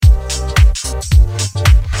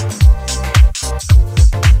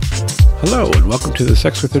Hello, and welcome to the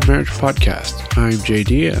Sex Within Marriage podcast. I'm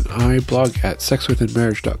JD, and I blog at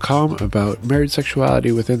sexwithinmarriage.com about married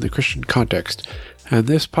sexuality within the Christian context. And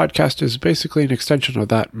this podcast is basically an extension of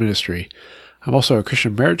that ministry. I'm also a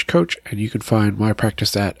Christian marriage coach, and you can find my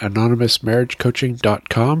practice at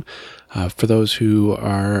anonymousmarriagecoaching.com for those who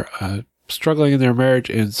are struggling in their marriage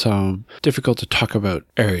in some difficult to talk about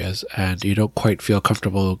areas, and you don't quite feel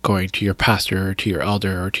comfortable going to your pastor or to your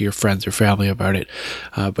elder or to your friends or family about it,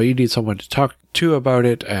 but you need someone to talk to about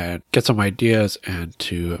it and get some ideas and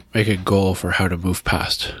to make a goal for how to move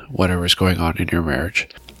past whatever is going on in your marriage.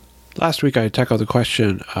 Last week I tackled the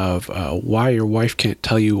question of why your wife can't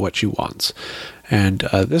tell you what she wants, and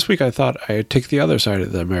this week I thought I'd take the other side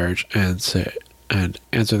of the marriage and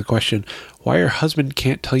answer the question why your husband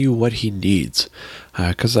can't tell you what he needs.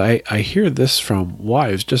 Because I hear this from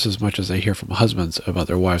wives just as much as I hear from husbands about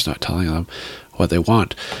their wives not telling them what they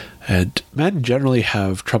want. And men generally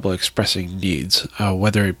have trouble expressing needs,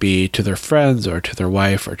 whether it be to their friends or to their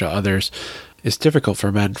wife or to others. It's difficult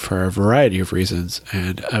for men for a variety of reasons.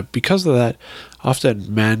 And because of that,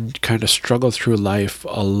 often men kind of struggle through life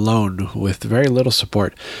alone with very little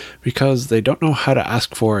support because they don't know how to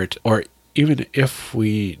ask for it, or even if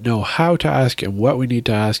we know how to ask and what we need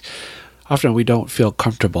to ask, often we don't feel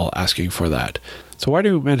comfortable asking for that. So why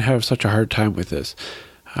do men have such a hard time with this?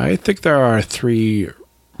 I think there are three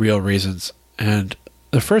real reasons. And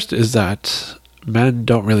the first is that men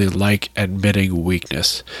don't really like admitting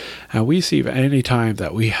weakness. And we see any time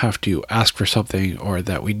that we have to ask for something, or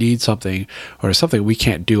that we need something, or something we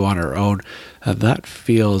can't do on our own, that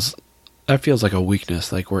feels like a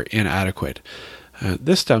weakness, like we're inadequate.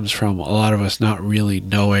 This stems from a lot of us not really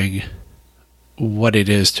knowing what it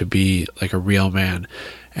is to be like a real man.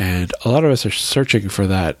 And a lot of us are searching for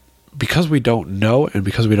that because we don't know, and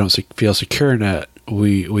because we don't feel secure in it,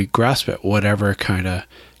 we grasp at whatever kind of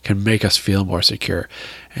can make us feel more secure.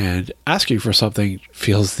 And asking for something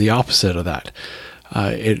feels the opposite of that.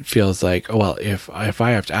 It feels like, well, if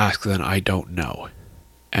I have to ask, then I don't know.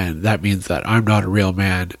 And that means that I'm not a real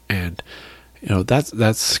man. And,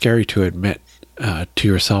 that's scary to admit to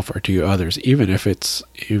yourself or to others, even if it's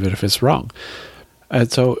wrong.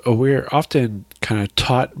 And so we're often kind of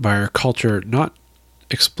taught by our culture, not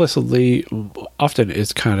explicitly, often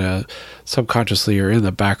it's kind of subconsciously or in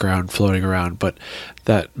the background floating around, but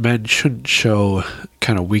that men shouldn't show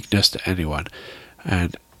kind of weakness to anyone.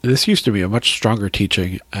 And this used to be a much stronger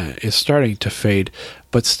teaching. It's starting to fade,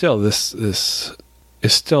 but still this is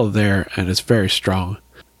still there, and it's very strong.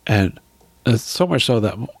 And it's so much so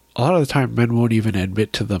that a lot of the time men won't even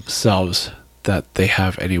admit to themselves that they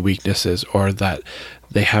have any weaknesses, or that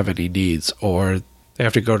they have any needs, or they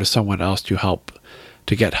have to go to someone else to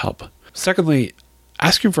get help. Secondly,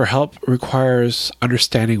 asking for help requires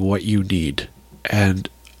understanding what you need. And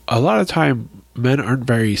a lot of time men aren't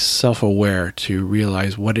very self-aware to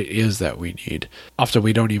realize what it is that we need. Often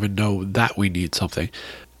we don't even know that we need something.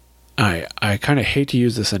 I kind of hate to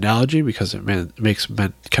use this analogy because it makes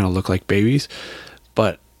men kind of look like babies,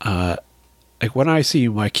 but like when I see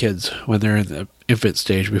my kids when they're in the infant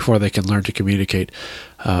stage, before they can learn to communicate,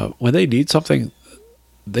 when they need something,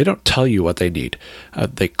 they don't tell you what they need.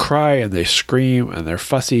 They cry and they scream and they're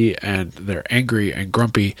fussy and they're angry and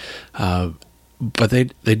grumpy, but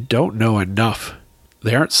they don't know enough.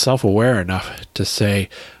 They aren't self-aware enough to say,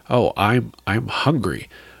 "Oh, I'm hungry,"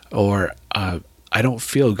 or "I don't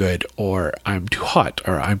feel good," or "I'm too hot,"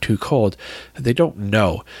 or "I'm too cold." They don't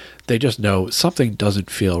know. They just know something doesn't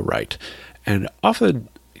feel right. And often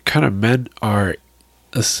kind of men are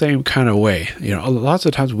the same kind of way. Lots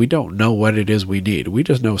of times we don't know what it is we need. We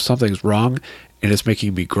just know something's wrong and it's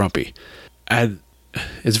making me grumpy. And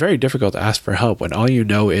it's very difficult to ask for help when all you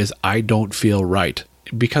know is, I don't feel right.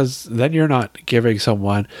 Because then you're not giving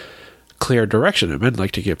someone clear direction. And men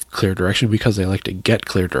like to give clear direction because they like to get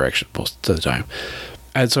clear direction most of the time.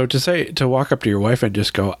 And so to walk up to your wife and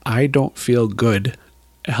just go, "I don't feel good,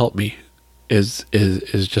 help me," is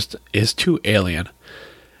too alien.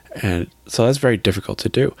 And so that's very difficult to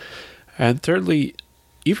do. And thirdly,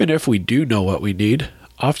 even if we do know what we need,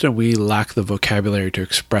 often we lack the vocabulary to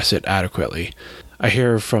express it adequately. I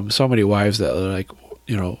hear from so many wives that are like,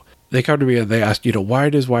 they come to me and they ask, why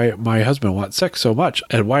does my husband want sex so much?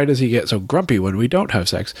 And why does he get so grumpy when we don't have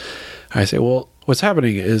sex? I say, well, what's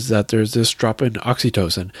happening is that there's this drop in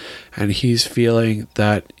oxytocin, and he's feeling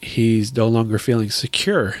that he's no longer feeling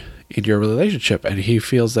secure in your relationship, and he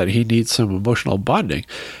feels that he needs some emotional bonding,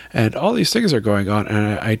 and all these things are going on.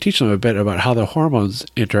 And I teach them a bit about how the hormones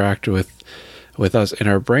interact with us in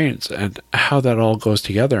our brains, and how that all goes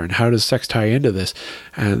together, and how does sex tie into this.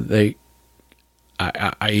 And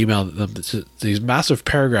I emailed them these massive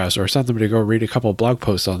paragraphs or sent them to go read a couple blog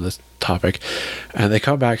posts on this topic. And they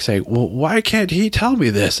come back saying, well, why can't he tell me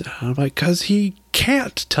this? And I'm like, because he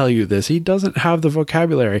can't tell you this. He doesn't have the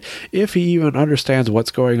vocabulary, if he even understands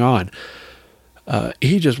what's going on.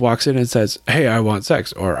 He just walks in and says, hey, I want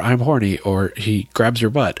sex, or I'm horny, or he grabs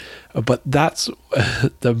your butt. But that's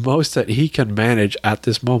the most that he can manage at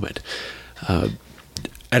this moment. And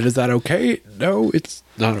is that okay? No, it's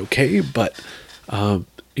not okay, but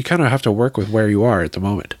you kind of have to work with where you are at the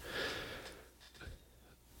moment.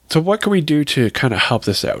 So what can we do to kind of help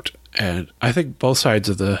this out? And I think both sides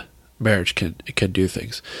of the marriage can do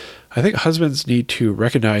things. I think husbands need to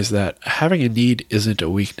recognize that having a need isn't a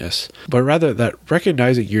weakness, but rather that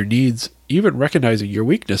recognizing your needs, even recognizing your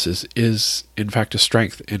weaknesses, is in fact a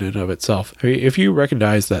strength in and of itself. I mean, if you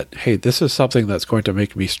recognize that, hey, this is something that's going to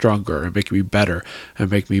make me stronger and make me better and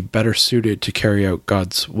make me better suited to carry out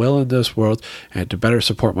God's will in this world and to better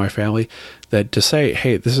support my family, then to say,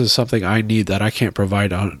 hey, this is something I need that I can't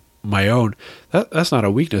provide on my own, that's not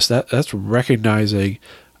a weakness. That's recognizing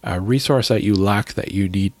a resource that you lack that you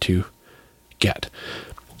need to get.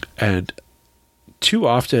 And too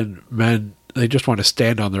often men, they just want to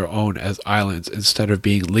stand on their own as islands instead of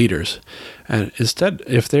being leaders. And instead,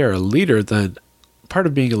 if they're a leader, then part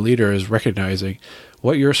of being a leader is recognizing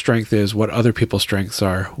what your strength is, what other people's strengths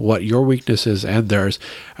are, what your weaknesses and theirs,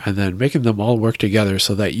 and then making them all work together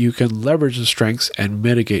so that you can leverage the strengths and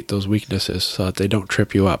mitigate those weaknesses so that they don't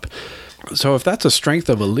trip you up. So if that's a strength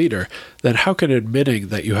of a leader, then how can admitting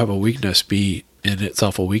that you have a weakness be in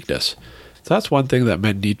itself a weakness? So that's one thing that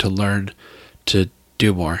men need to learn to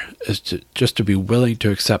do more, is to be willing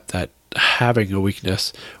to accept that having a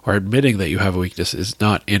weakness or admitting that you have a weakness is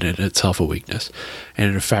not in and itself a weakness.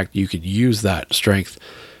 And in fact, you can use that strength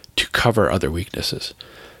to cover other weaknesses.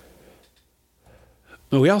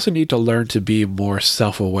 But we also need to learn to be more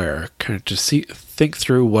self-aware, kind of to think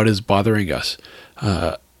through what is bothering us,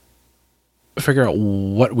 figure out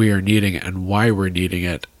what we are needing and why we're needing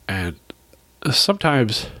it. And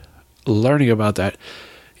sometimes learning about that,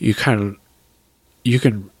 you can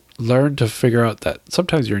learn to figure out that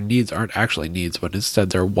sometimes your needs aren't actually needs, but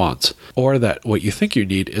instead they're wants, or that what you think you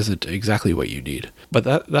need isn't exactly what you need.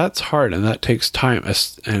 But that's hard, and that takes time,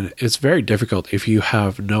 and it's very difficult if you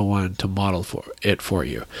have no one to model for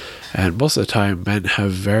you. And most of the time, men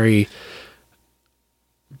have very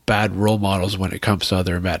bad role models when it comes to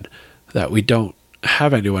other men, that we don't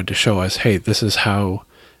have anyone to show us, hey, this is how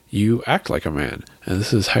you act like a man, and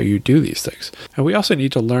this is how you do these things. And we also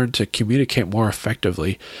need to learn to communicate more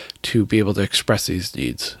effectively to be able to express these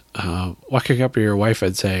needs. Walking up to your wife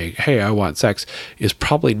and saying, hey, I want sex, is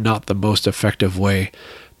probably not the most effective way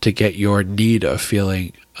to get your need of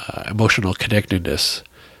feeling emotional connectedness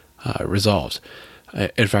resolved.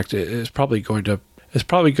 In fact, it's probably going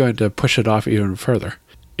to push it off even further.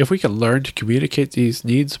 If we can learn to communicate these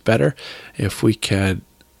needs better, if we can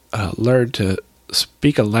learn to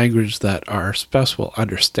speak a language that our spouse will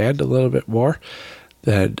understand a little bit more,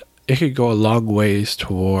 then it could go a long ways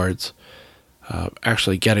towards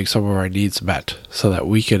actually getting some of our needs met, so that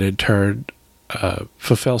we can in turn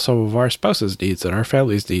fulfill some of our spouse's needs and our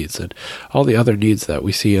family's needs and all the other needs that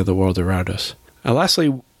we see in the world around us. And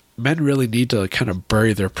lastly, men really need to kind of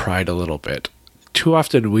bury their pride a little bit. Too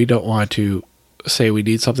often we don't want to say we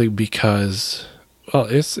need something because, well,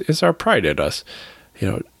 it's our pride in us.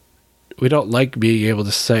 We don't like being able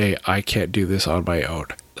to say, I can't do this on my own.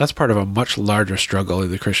 That's part of a much larger struggle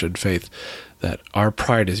in the Christian faith, that our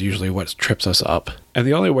pride is usually what trips us up. And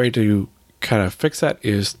the only way to kind of fix that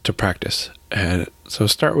is to practice. And so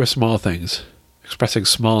start with small things, expressing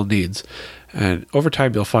small needs. And over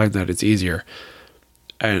time, you'll find that it's easier.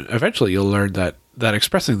 And eventually you'll learn that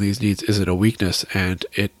expressing these needs isn't a weakness, and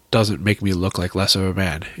it doesn't make me look like less of a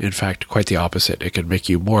man. In fact, quite the opposite. It can make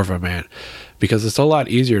you more of a man, because it's a lot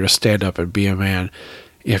easier to stand up and be a man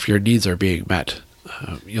if your needs are being met.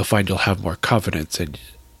 You'll find you'll have more confidence, and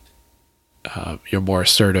you're more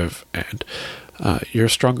assertive, and you're a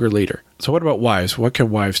stronger leader. So what about wives? What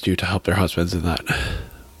can wives do to help their husbands in that?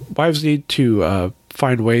 Wives need to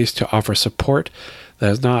find ways to offer support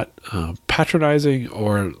that is not patronizing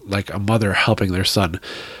or like a mother helping their son.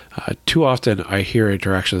 Too often I hear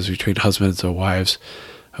interactions between husbands and wives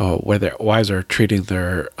where their wives are treating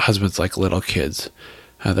their husbands like little kids.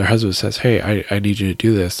 Their husband says, hey, I need you to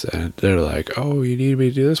do this. And they're like, oh, you need me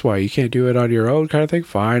to do this? Why? You can't do it on your own, kind of thing?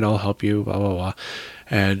 Fine, I'll help you, blah, blah, blah.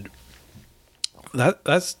 And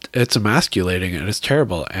it's emasculating, and it's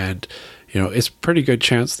terrible. And, it's a pretty good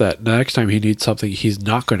chance that the next time he needs something, he's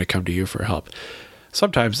not going to come to you for help.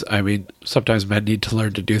 Sometimes men need to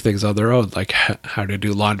learn to do things on their own, like how to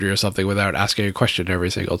do laundry or something without asking a question every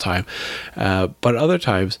single time. But other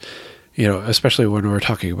times, especially when we're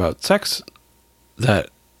talking about sex, that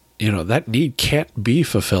need can't be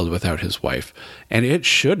fulfilled without his wife, and it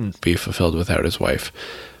shouldn't be fulfilled without his wife.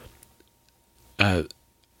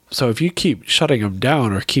 So if you keep shutting him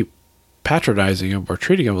down or keep patronizing him or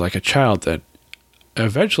treating him like a child, then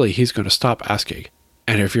eventually he's going to stop asking.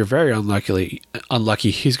 And if you're very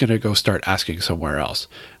unlucky, he's going to go start asking somewhere else.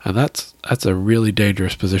 And that's a really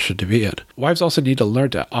dangerous position to be in. Wives also need to learn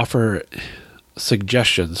to offer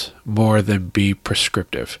suggestions more than be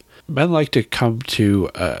prescriptive. Men like to come to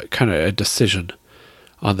kind of a decision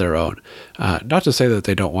on their own. Not to say that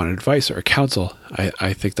they don't want advice or counsel.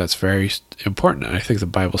 I think that's very important. And I think the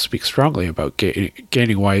Bible speaks strongly about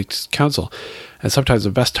gaining wise counsel. And sometimes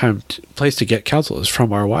the best place to get counsel is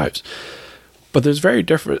from our wives. But there's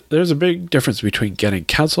a big difference between getting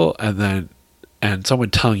counsel and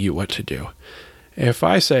someone telling you what to do. If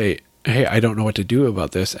I say, hey, I don't know what to do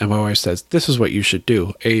about this, and my wife says, this is what you should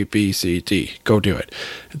do, A, B, C, D, go do it.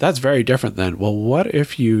 That's very different than, well, what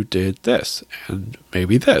if you did this and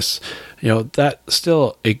maybe this? That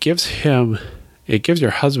still, it gives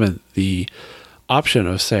your husband the option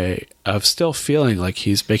of still feeling like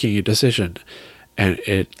he's making a decision. And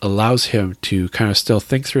it allows him to kind of still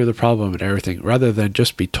think through the problem and everything, rather than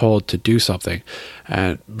just be told to do something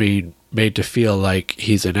and being made to feel like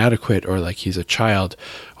he's inadequate or like he's a child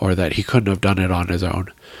or that he couldn't have done it on his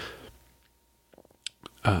own.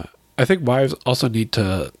 I think wives also need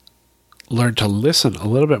to learn to listen a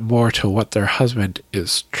little bit more to what their husband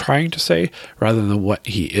is trying to say rather than what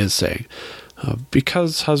he is saying.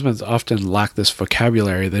 Because husbands often lack this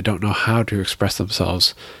vocabulary, they don't know how to express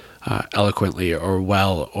themselves eloquently or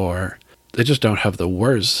well, or they just don't have the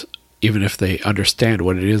words, even if they understand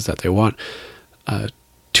what it is that they want.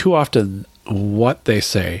 Too often, what they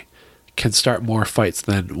say can start more fights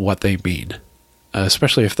than what they mean,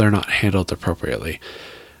 especially if they're not handled appropriately.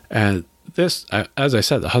 And this, as I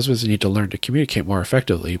said, the husbands need to learn to communicate more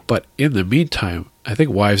effectively, but in the meantime, I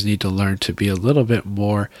think wives need to learn to be a little bit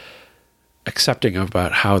more accepting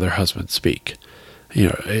about how their husbands speak.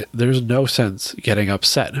 There's no sense getting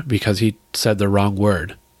upset because he said the wrong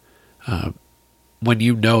word when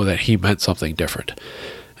you know that he meant something different.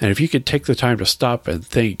 And if you could take the time to stop and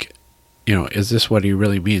think, is this what he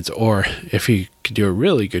really means? Or if he could do a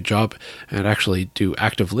really good job and actually do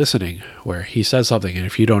active listening where he says something and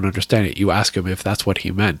if you don't understand it, you ask him if that's what he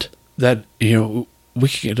meant, then, we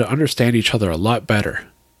can understand each other a lot better.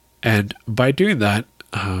 And by doing that,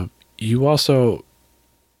 you also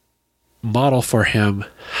model for him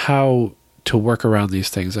how to work around these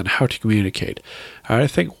things and how to communicate. I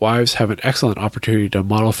think wives have an excellent opportunity to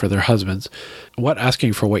model for their husbands what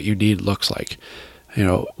asking for what you need looks like.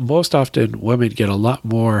 Most often women get a lot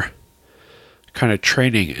more kind of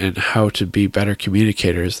training in how to be better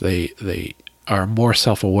communicators. They are more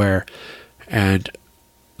self-aware and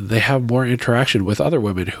they have more interaction with other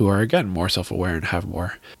women who are, again, more self-aware and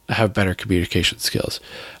have better communication skills.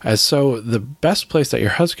 And so the best place that your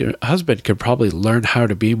husband could probably learn how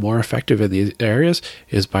to be more effective in these areas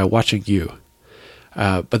is by watching you.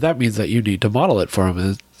 But that means that you need to model it for him.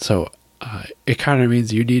 And so it kind of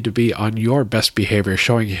means you need to be on your best behavior,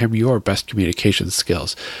 showing him your best communication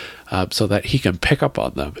skills so that he can pick up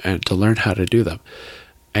on them and to learn how to do them.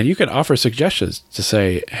 And you can offer suggestions to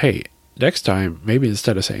say, hey, next time, maybe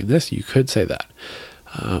instead of saying this, you could say that.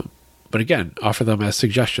 But again, offer them as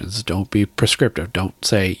suggestions. Don't be prescriptive. Don't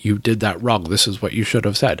say, you did that wrong. This is what you should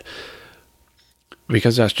have said.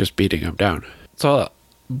 Because that's just beating them down. So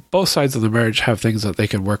both sides of the marriage have things that they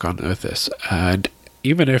can work on with this. And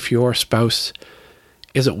even if your spouse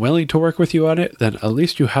isn't willing to work with you on it, then at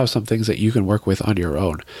least you have some things that you can work with on your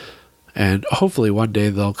own. And hopefully one day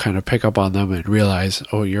they'll kind of pick up on them and realize,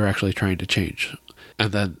 oh, you're actually trying to change.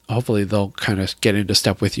 And then hopefully they'll kind of get into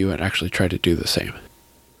step with you and actually try to do the same.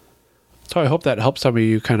 So I hope that helps some of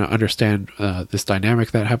you kind of understand this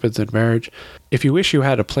dynamic that happens in marriage. If you wish you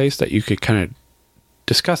had a place that you could kind of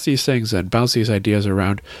discuss these things and bounce these ideas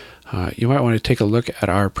around, you might want to take a look at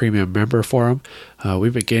our premium member forum.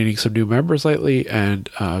 We've been gaining some new members lately, and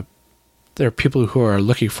there are people who are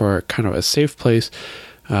looking for kind of a safe place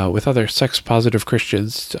with other sex-positive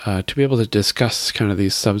Christians to be able to discuss kind of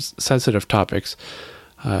these sensitive topics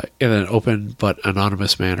in an open but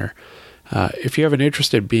anonymous manner. If you have an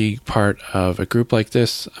interest in being part of a group like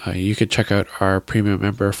this, you can check out our premium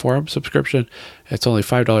member forum subscription. It's only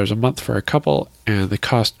 $5 a month for a couple, and the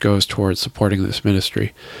cost goes towards supporting this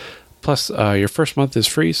ministry. Plus, your first month is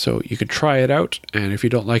free, so you can try it out. And if you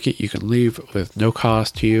don't like it, you can leave with no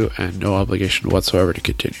cost to you and no obligation whatsoever to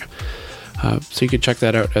continue. So you can check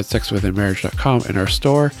that out at sexwithinmarriage.com in our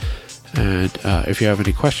store. And if you have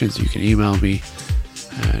any questions, you can email me.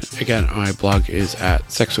 And again, my blog is at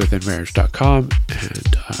sexwithinmarriage.com.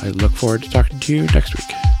 And I look forward to talking to you next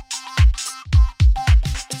week.